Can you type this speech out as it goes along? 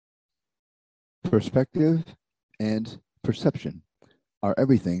Perspective and perception are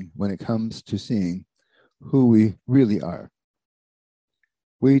everything when it comes to seeing who we really are.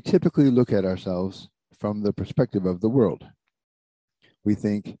 We typically look at ourselves from the perspective of the world. We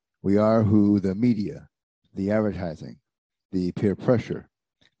think we are who the media, the advertising, the peer pressure,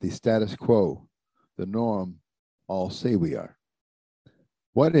 the status quo, the norm all say we are.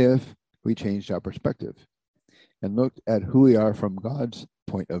 What if we changed our perspective and looked at who we are from God's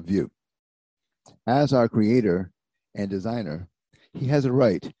point of view? As our creator and designer, he has a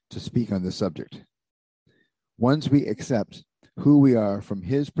right to speak on this subject. Once we accept who we are from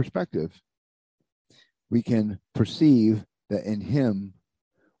his perspective, we can perceive that in him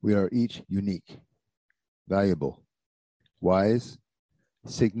we are each unique, valuable, wise,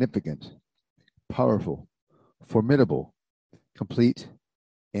 significant, powerful, formidable, complete,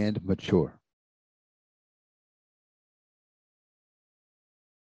 and mature.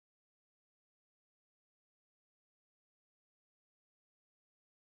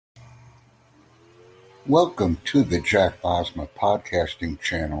 Welcome to the Jack Bosma podcasting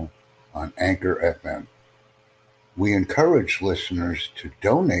channel on Anchor FM. We encourage listeners to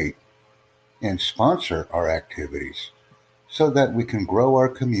donate and sponsor our activities so that we can grow our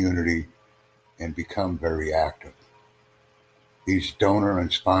community and become very active. These donor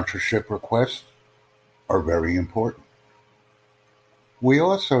and sponsorship requests are very important. We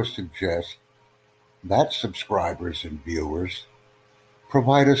also suggest that subscribers and viewers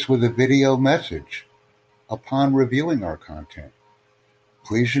provide us with a video message upon reviewing our content.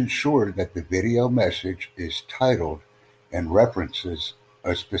 Please ensure that the video message is titled and references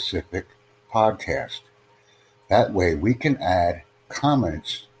a specific podcast. That way we can add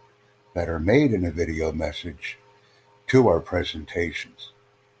comments that are made in a video message to our presentations.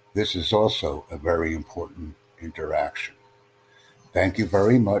 This is also a very important interaction. Thank you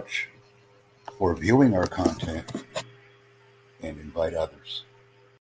very much for viewing our content and invite others.